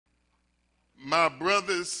My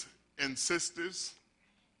brothers and sisters,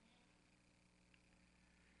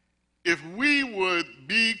 if we would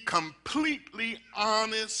be completely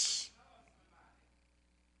honest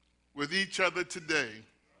with each other today,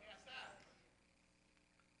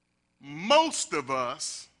 most of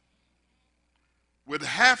us would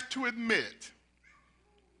have to admit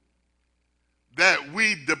that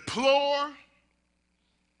we deplore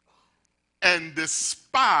and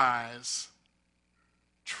despise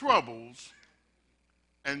troubles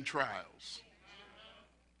and trials.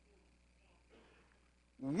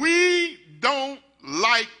 We don't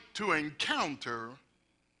like to encounter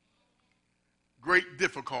great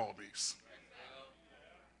difficulties.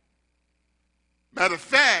 Matter of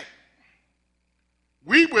fact,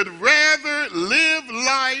 we would rather live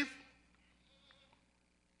life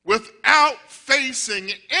without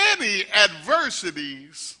facing any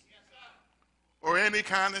adversities or any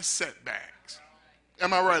kind of setbacks.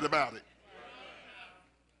 Am I right about it?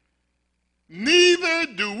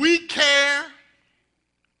 Neither do we care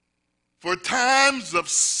for times of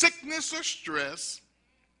sickness or stress.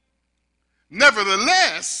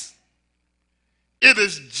 Nevertheless, it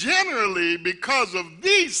is generally because of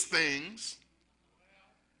these things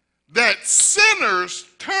that sinners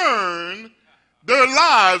turn their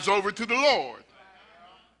lives over to the Lord.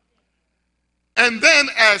 And then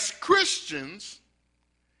as Christians,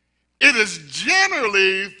 it is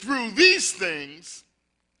generally through these things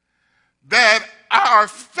that our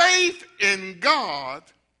faith in God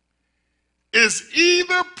is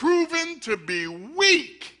either proven to be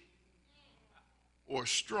weak or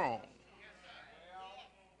strong.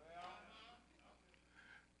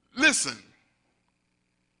 Listen,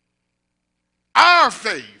 our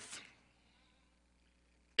faith,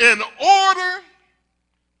 in order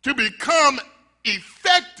to become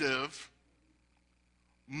effective,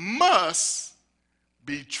 must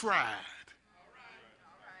be tried.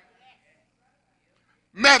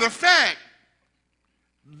 Matter of fact,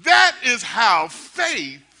 that is how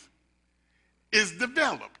faith is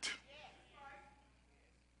developed.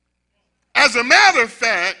 As a matter of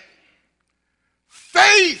fact,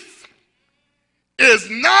 faith is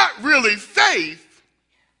not really faith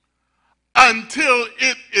until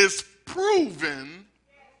it is proven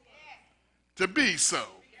to be so.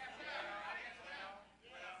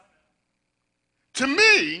 To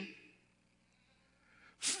me,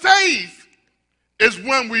 faith is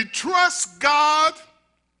when we trust God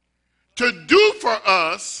to do for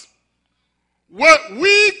us what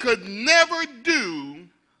we could never do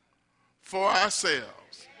for ourselves.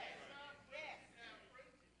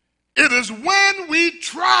 It is when we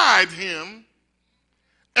tried him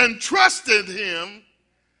and trusted him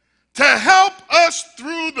to help us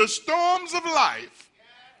through the storms of life,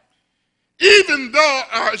 even though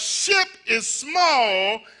our ship is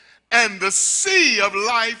small and the sea of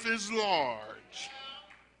life is large.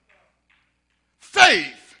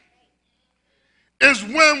 Faith is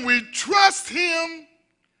when we trust him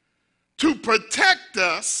to protect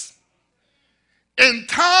us in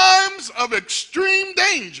times of extreme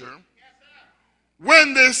danger,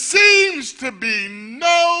 when there seems to be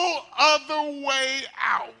no other way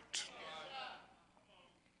out.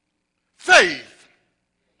 Faith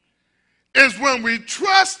is when we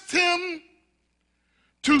trust him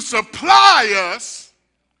to supply us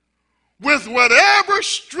with whatever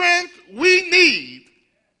strength we need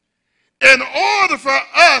in order for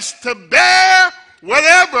us to bear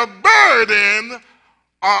whatever burden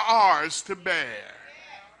are ours to bear.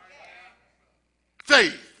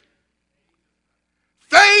 Faith.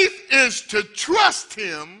 Faith is to trust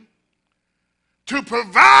him to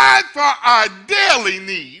provide for our daily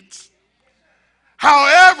needs,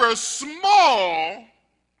 however small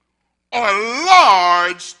or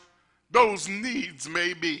large those needs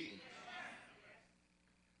may be.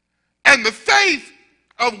 And the faith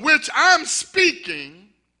of which I'm speaking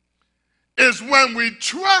is when we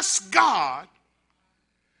trust God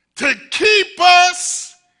to keep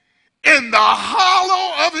us in the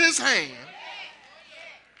hollow of his hand,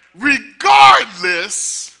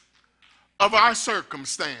 regardless of our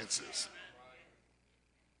circumstances.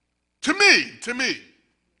 To me,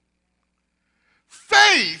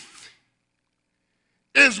 faith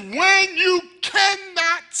is when you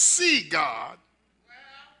cannot see God,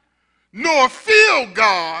 nor feel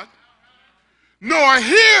God, nor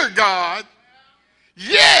hear God,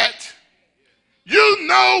 yet you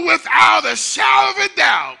know without a shadow of a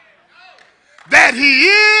doubt that he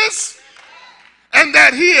is, and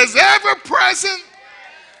that he is ever present,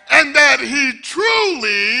 and that he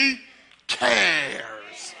truly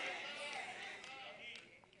cares.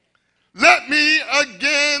 Let me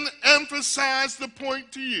again emphasize the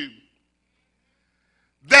point to you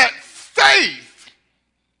that faith,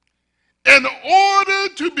 in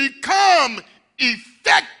order to become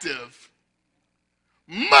effective,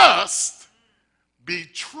 must be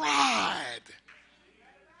tried.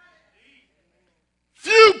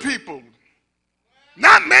 Few people,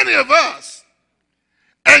 not many of us,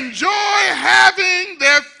 enjoy having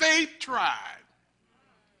their faith tried.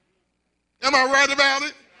 Am I right about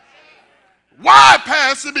it? Why,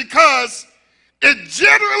 Pastor? Because it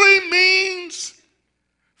generally means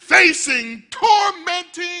facing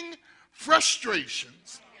tormenting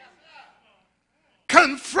frustrations,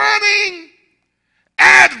 confronting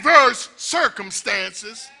adverse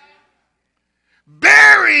circumstances,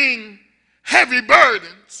 bearing heavy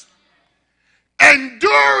burdens,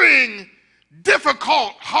 enduring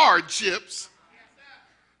difficult hardships,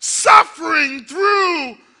 suffering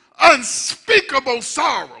through unspeakable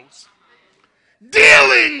sorrows,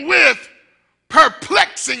 dealing with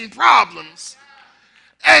perplexing problems,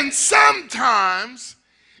 and sometimes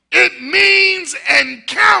it means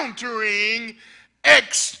encountering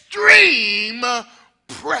extreme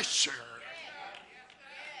pressure.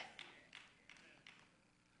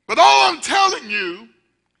 But all I'm telling you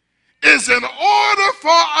is, in order for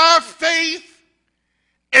our faith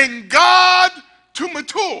in God to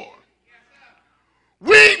mature,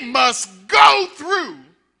 we must go through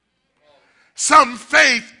some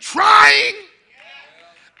faith trying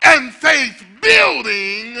and faith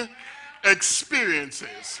building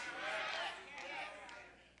experiences.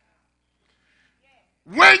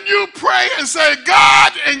 When you pray and say,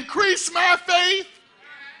 God, increase my faith,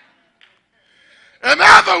 in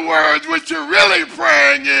other words, what you're really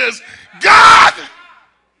praying is, God,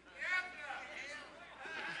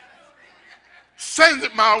 send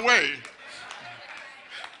it my way.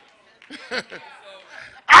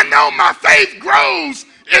 I know my faith grows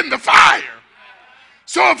in the fire.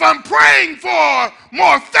 So if I'm praying for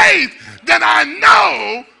more faith, then I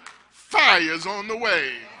know fire's on the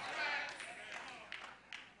way.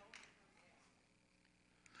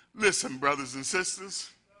 Listen, brothers and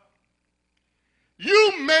sisters,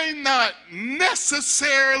 you may not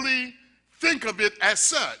necessarily think of it as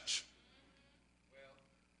such,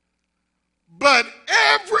 but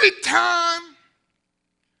every time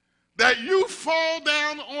that you fall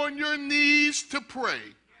down on your knees to pray,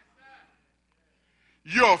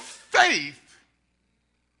 your faith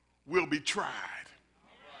will be tried.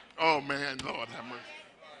 Oh man, Lord have mercy.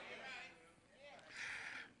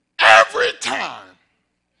 Every time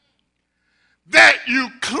that you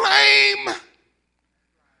claim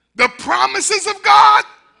the promises of God,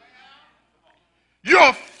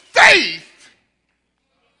 your faith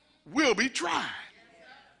will be tried.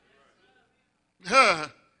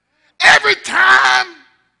 Every time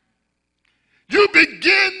you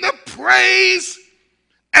begin to praise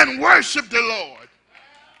and worship the Lord,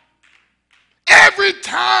 every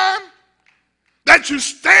time that you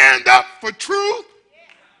stand up for truth,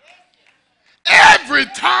 every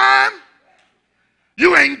time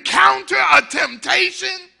you encounter a temptation,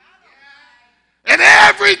 and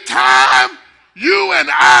every time you and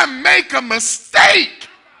I make a mistake,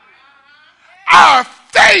 our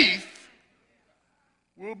faith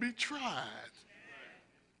will be tried.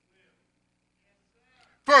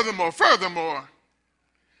 Furthermore,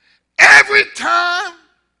 every time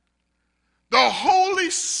the Holy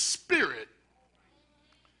Spirit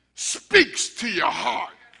speaks to your heart,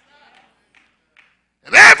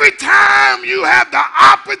 and every time you have the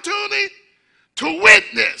opportunity to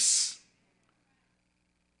witness,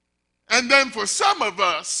 and then for some of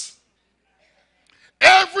us,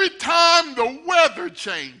 every time the weather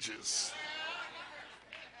changes,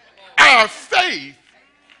 our faith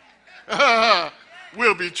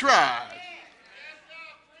will be tried.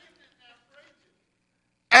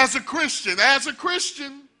 As a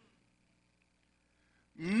Christian,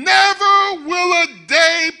 never will a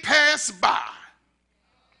day pass by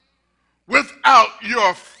without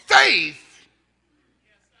your faith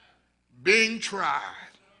being tried.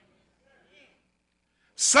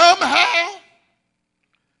 Somehow,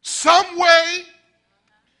 some way,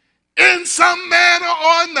 in some manner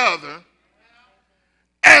or another,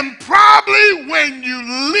 and probably when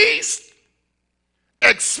you least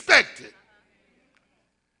expect it,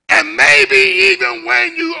 and maybe even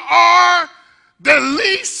when you are the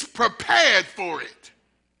least prepared for it,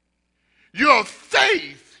 your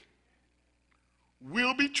faith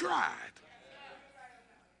will be tried.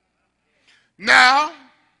 Now,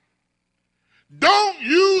 don't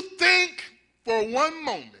you think for one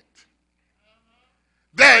moment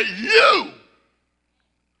that you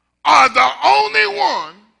are the only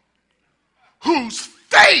one whose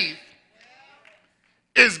faith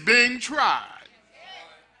is being tried.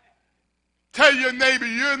 Tell your neighbor,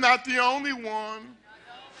 you're not the only one.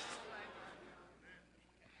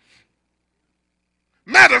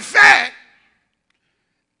 Matter of fact,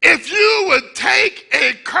 if you would take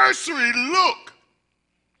a cursory look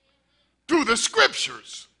through the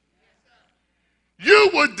scriptures, you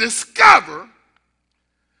would discover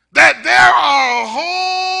that there are a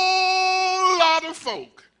whole lot of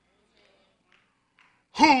folk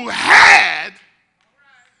who had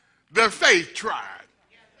their faith tried.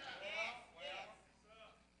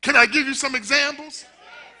 Can I give you some examples?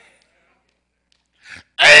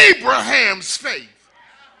 Abraham's faith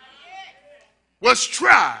was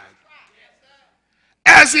tried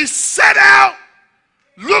as he set out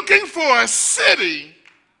looking for a city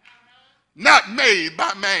not made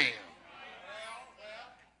by man.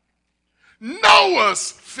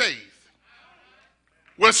 Noah's faith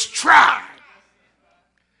was tried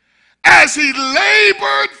as he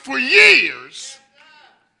labored for years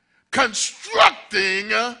constructing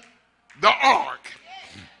the ark.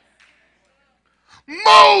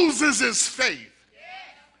 Moses' faith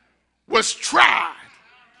was tried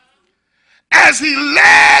as he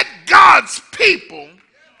led God's people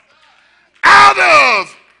out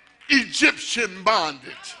of Egyptian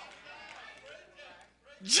bondage.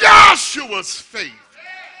 Joshua's faith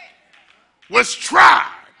was tried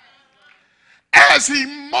as he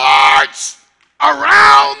marched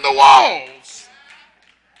around the walls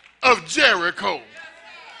of Jericho.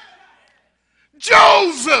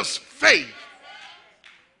 Joseph's faith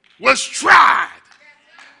was tried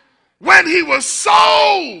when he was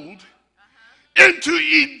sold into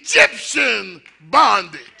Egyptian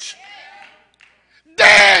bondage.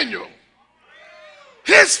 Daniel,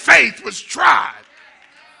 his faith was tried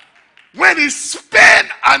when he spent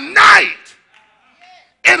a night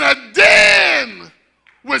in a den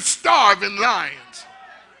with starving lions.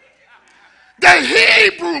 The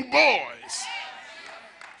Hebrew boys'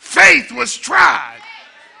 faith was tried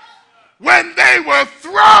when they were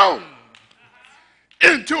thrown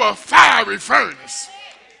into a fiery furnace.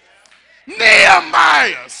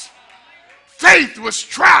 Nehemiah's faith was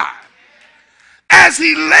tried as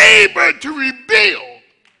he labored to rebuild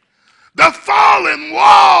the fallen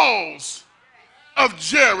walls of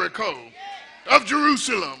Jericho, of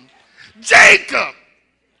Jerusalem. Jacob's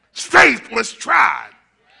faith was tried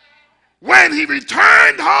when he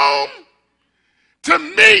returned home to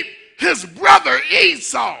meet his brother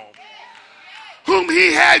Esau, whom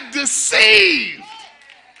he had deceived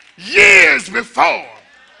years before.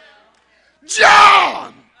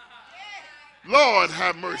 John, Lord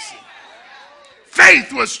have mercy,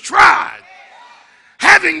 faith was tried,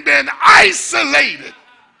 having been isolated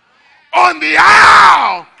on the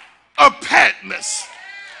Isle of Patmos.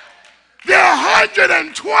 The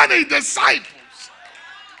 120 disciples'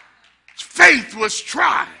 faith was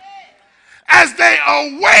tried as they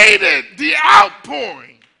awaited the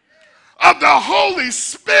outpouring of the Holy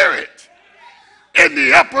Spirit in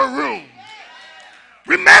the upper room.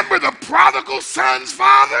 Remember the prodigal son's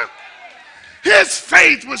father? His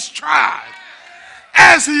faith was tried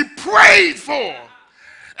as he prayed for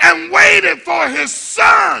and waited for his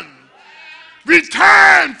son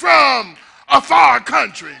return from a far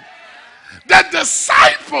country. The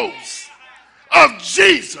disciples of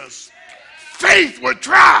Jesus' faith were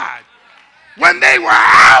tried when they were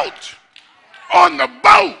out on the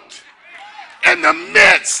boat in the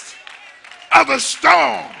midst of a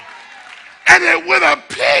storm. And it would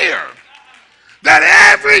appear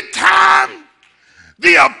that every time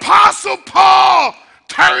the Apostle Paul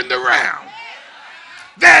turned around,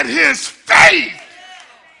 that his faith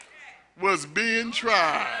was being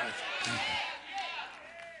tried.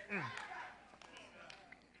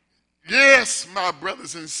 Yes, my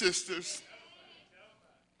brothers and sisters,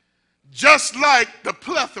 just like the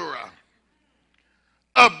plethora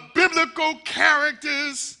of biblical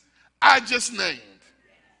characters I just named,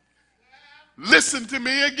 listen to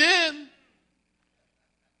me again.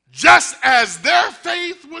 Just as their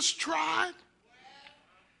faith was tried,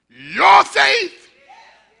 your faith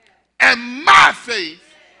and my faith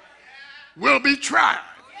will be tried.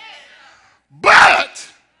 But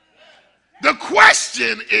the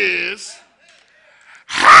question is,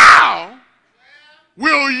 how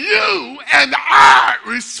will you and I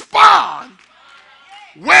respond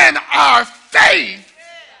when our faith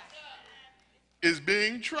is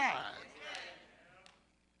being tried?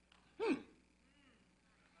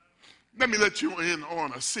 Let me let you in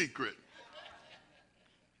on a secret.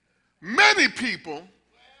 Many people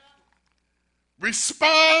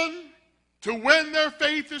respond to when their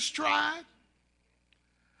faith is tried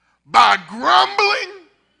by grumbling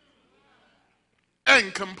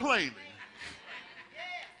and complaining.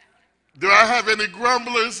 Do I have any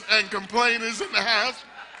grumblers and complainers in the house?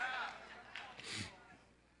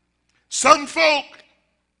 Some folk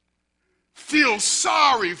feel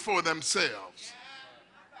sorry for themselves.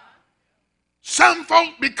 Some folk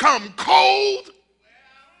become cold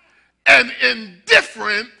and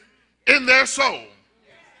indifferent in their soul.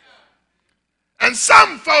 And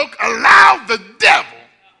some folk allow the devil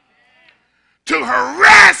to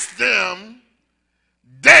harass them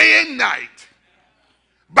day and night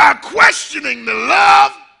by questioning the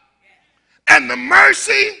love and the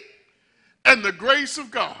mercy and the grace of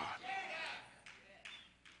God.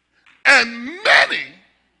 And many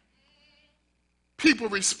people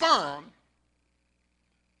respond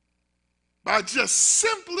by just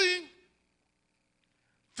simply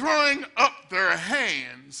throwing up their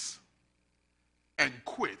hands and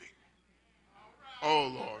quitting.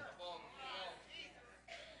 Oh, Lord.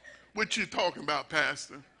 What you talking about,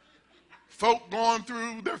 Pastor? Folk going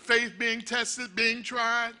through their faith being tested, being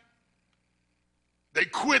tried. They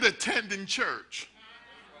quit attending church.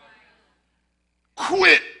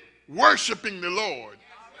 Quit worshiping the Lord.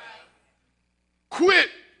 Quit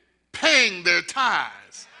paying their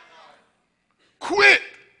tithes. Quit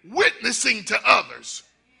witnessing to others.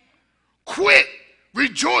 Quit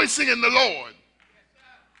rejoicing in the Lord.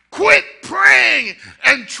 Quit praying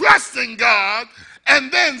and trusting God.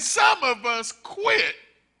 And then some of us quit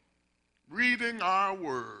reading our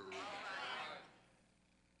word.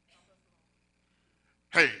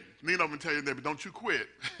 Hey, lean over and tell your neighbor, don't you quit.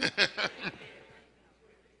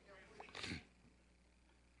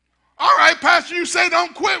 All right, Pastor, you say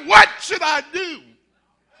don't quit. What should I do?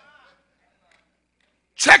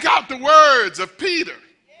 Check out the words of Peter.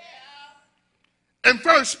 In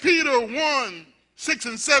 1 Peter 1, 6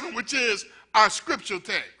 and 7, which is our scripture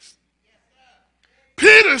text.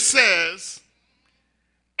 Peter says,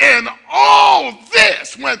 in all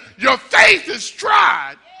this, when your faith is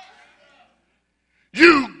tried,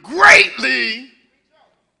 you greatly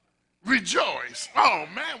rejoice. Oh,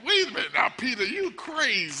 man, wait a minute now, Peter, you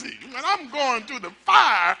crazy. When I'm going through the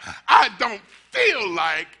fire, I don't feel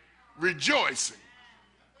like rejoicing.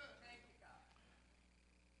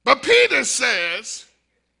 But Peter says,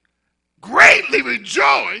 greatly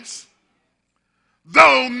rejoice,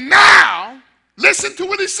 though now, listen to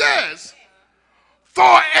what he says,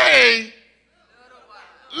 for a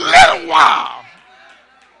little while,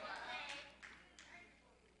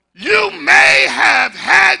 you may have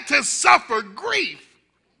had to suffer grief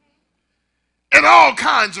in all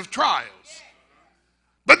kinds of trials.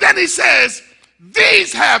 But then he says,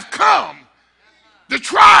 these have come. The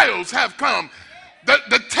trials have come.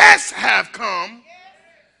 The tests have come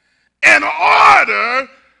in order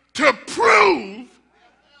to prove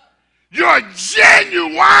your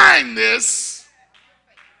genuineness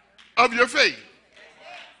of your faith.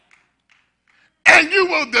 And you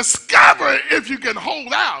will discover, if you can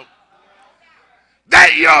hold out,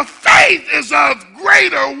 that your faith is of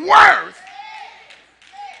greater worth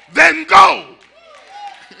than gold.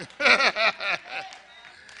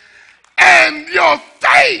 And your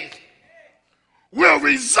faith will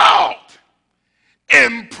result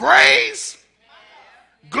in praise,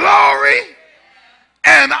 glory,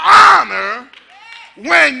 and honor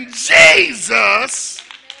when Jesus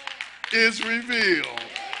is revealed.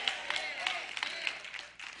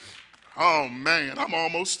 Oh man, I'm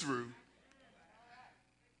almost through.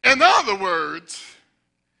 In other words,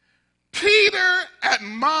 Peter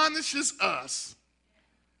admonishes us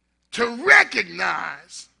to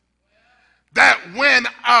recognize that when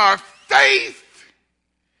our faith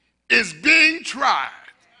is being tried,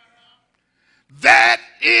 that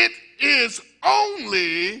it is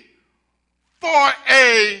only for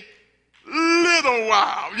a little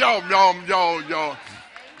while. Y'all.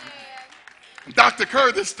 Dr.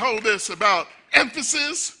 Curtis told us about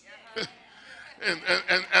emphasis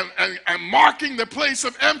and marking the place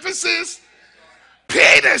of emphasis.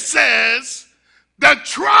 Peter says the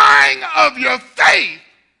trying of your faith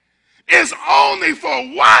is only for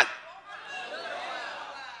what?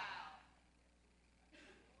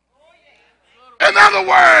 In other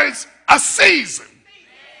words, a season.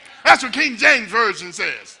 That's what King James Version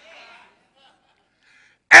says.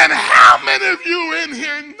 And how many of you in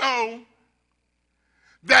here know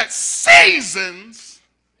that seasons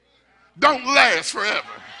don't last forever?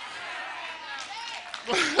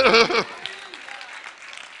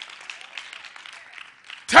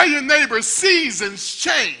 Tell your neighbor, seasons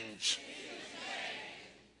change.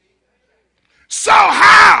 So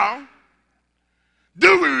how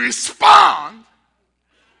do we respond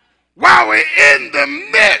while we're in the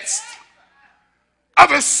midst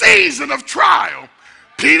of a season of trial?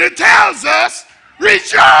 Peter tells us,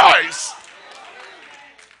 Rejoice.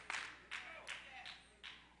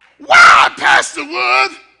 Why, Pastor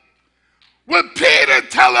Wood, would Peter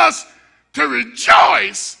tell us to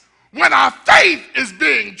rejoice when our faith is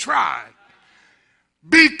being tried?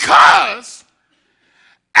 Because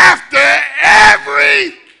after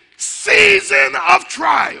every season of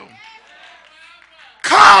trial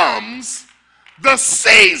comes the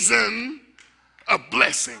season of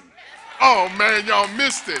blessing. Oh man, y'all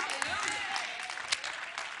missed it.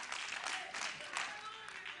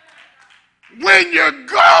 When you're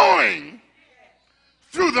going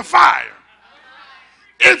through the fire,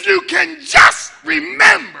 if you can just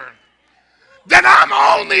remember that I'm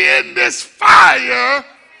only in this fire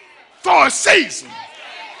for a season,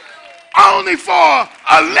 only for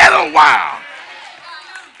a little while,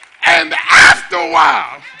 and after a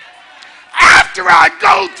while, after I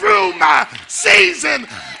go through my season,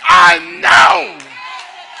 I know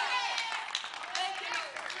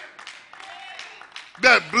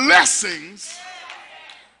that blessings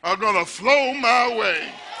are going to flow my way.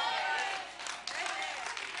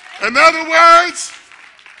 In other words,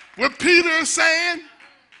 what Peter is saying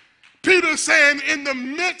in the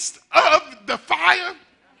midst of the fire,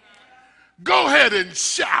 go ahead and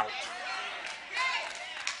shout.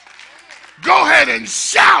 Go ahead and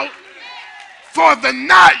shout for the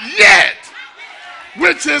not yet,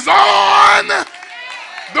 which is on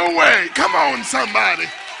the way. Come on, somebody.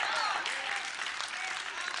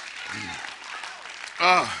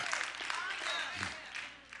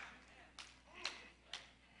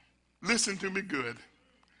 Listen to me good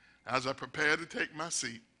as I prepare to take my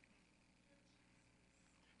seat.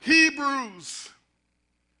 Hebrews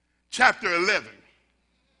chapter 11,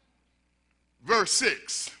 verse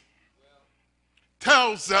 6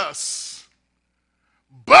 tells us,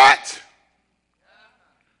 but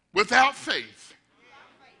without faith,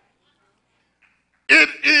 it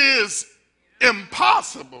is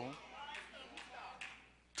impossible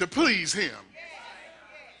to please him.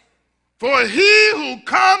 For he who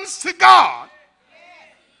comes to God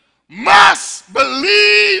must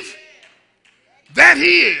believe that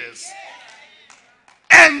he is,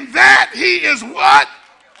 and that he is what?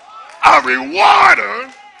 A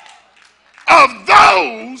rewarder of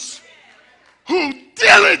those who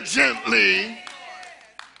diligently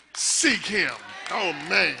seek him. Oh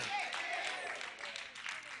man.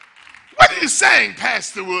 What are you saying,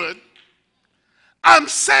 Pastor Wood? I'm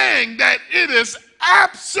saying that it is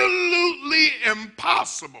absolutely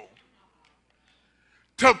impossible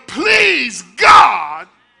to please God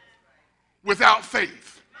without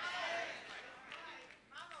faith.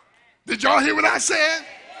 Did y'all hear what I said?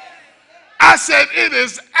 I said it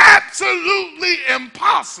is absolutely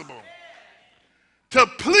impossible to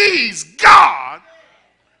please God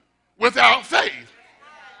without faith.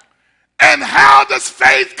 And how does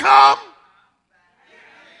faith come?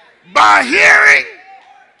 By hearing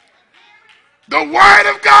the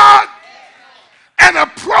word of God and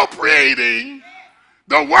appropriating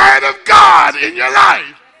the word of God in your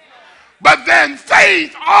life. But then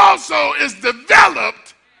faith also is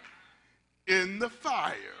developed in the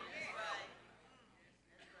fire.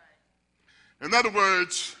 In other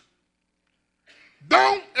words,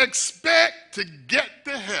 don't expect to get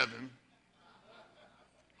to heaven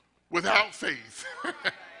without faith.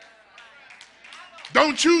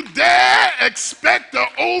 Don't you dare expect to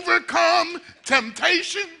overcome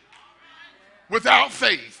temptation without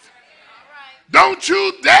faith. Don't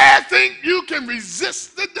you dare think you can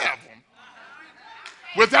resist the devil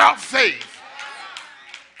without faith.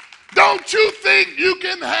 Don't you think you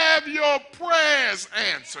can have your prayers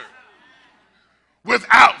answered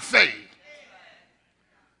without faith.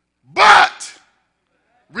 But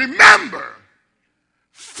remember,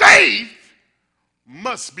 faith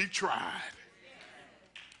must be tried.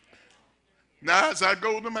 Now, as I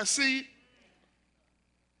go to my seat,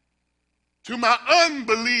 to my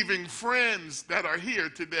unbelieving friends that are here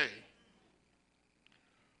today,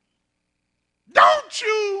 don't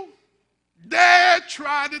you dare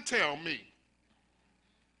try to tell me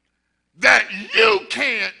that you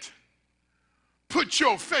can't put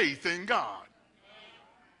your faith in God.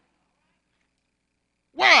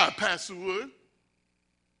 Why, Pastor Wood?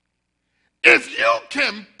 If you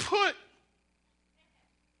can put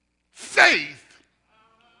faith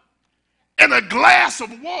in a glass of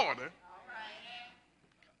water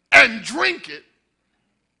and drink it,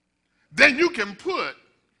 then you can put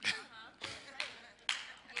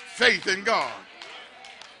faith in God.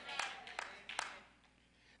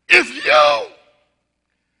 If you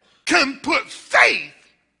can put faith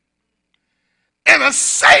in a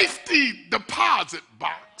safety deposit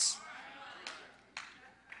box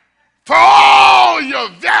for all your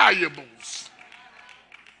valuables,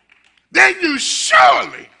 then you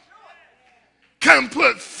surely can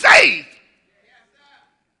put faith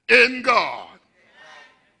in God.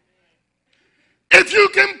 If you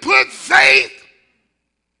can put faith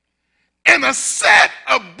in a set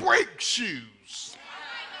of brake shoes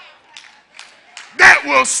that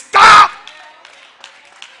will stop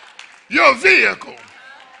your vehicle,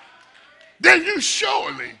 then you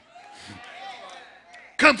surely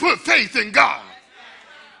can put faith in God.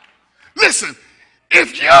 Listen,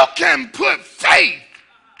 if you can put faith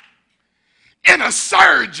in a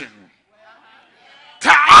surgeon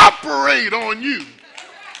to operate on you,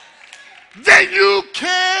 then you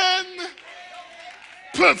can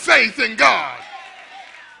put faith in God.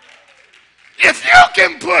 If you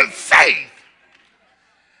can put faith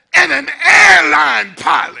in an airline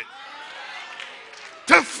pilot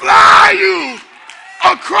to fly you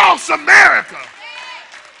across America,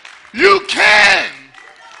 you can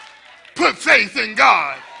put faith in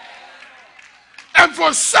God. And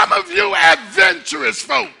for some of you adventurous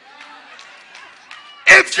folk,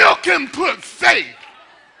 if you can put faith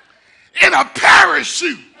in a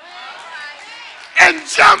parachute and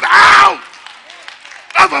jump out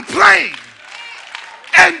of a plane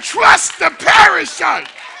and trust the parachute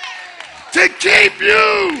to keep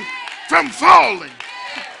you from falling,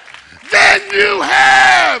 then you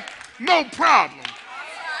have no problem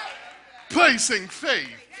placing faith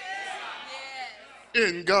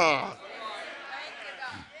in God.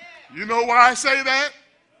 You know why I say that?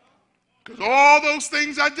 Because all those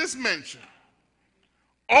things I just mentioned,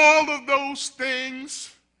 all of those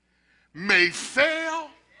things may fail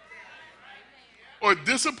or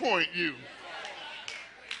disappoint you.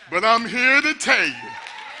 But I'm here to tell you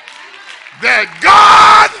that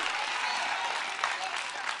God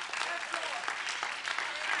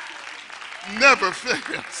never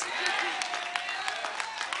fails.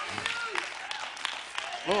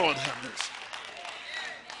 Lord have mercy.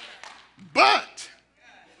 But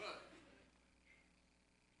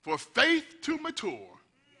for faith to mature,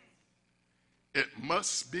 it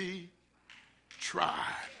must be tried.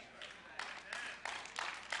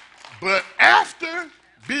 But after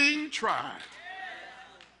being tried,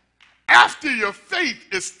 after your faith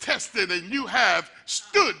is tested and you have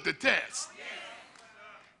stood the test,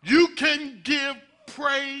 you can give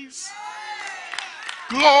praise,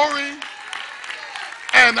 glory,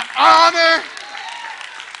 and honor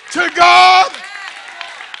to God.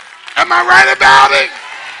 Am I right about it?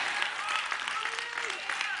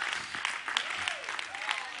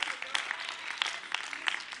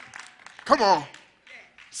 Come on.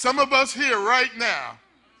 Some of us here right now,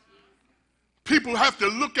 people have to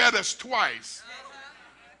look at us twice.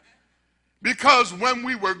 Because when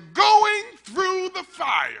we were going through the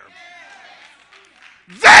fire,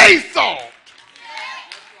 they thought.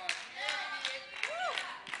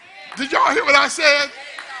 Did y'all hear what I said?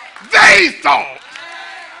 They thought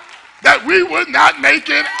that we would not make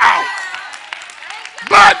it out.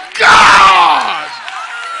 But God.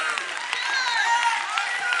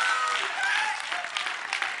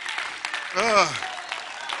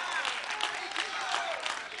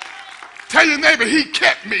 Tell your neighbor, he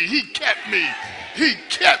kept me, he kept me, he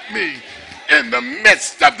kept me in the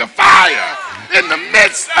midst of the fire, in the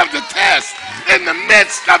midst of the test, in the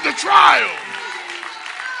midst of the trial.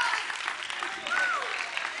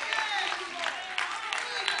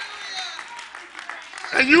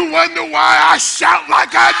 And you wonder why I shout like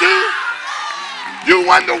I do? You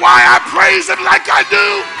wonder why I praise him like I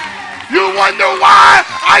do? You wonder why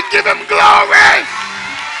I give him glory?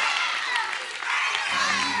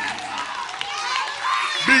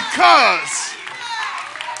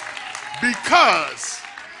 Because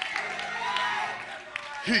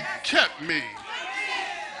he kept me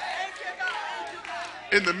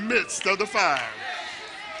in the midst of the fire.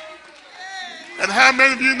 And how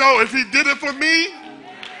many of you know if he did it for me,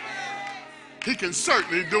 he can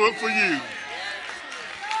certainly do it for you.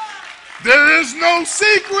 There is no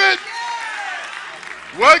secret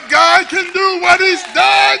what God can do, what he's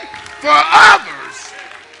done for others.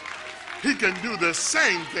 He can do the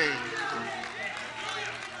same thing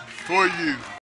for you.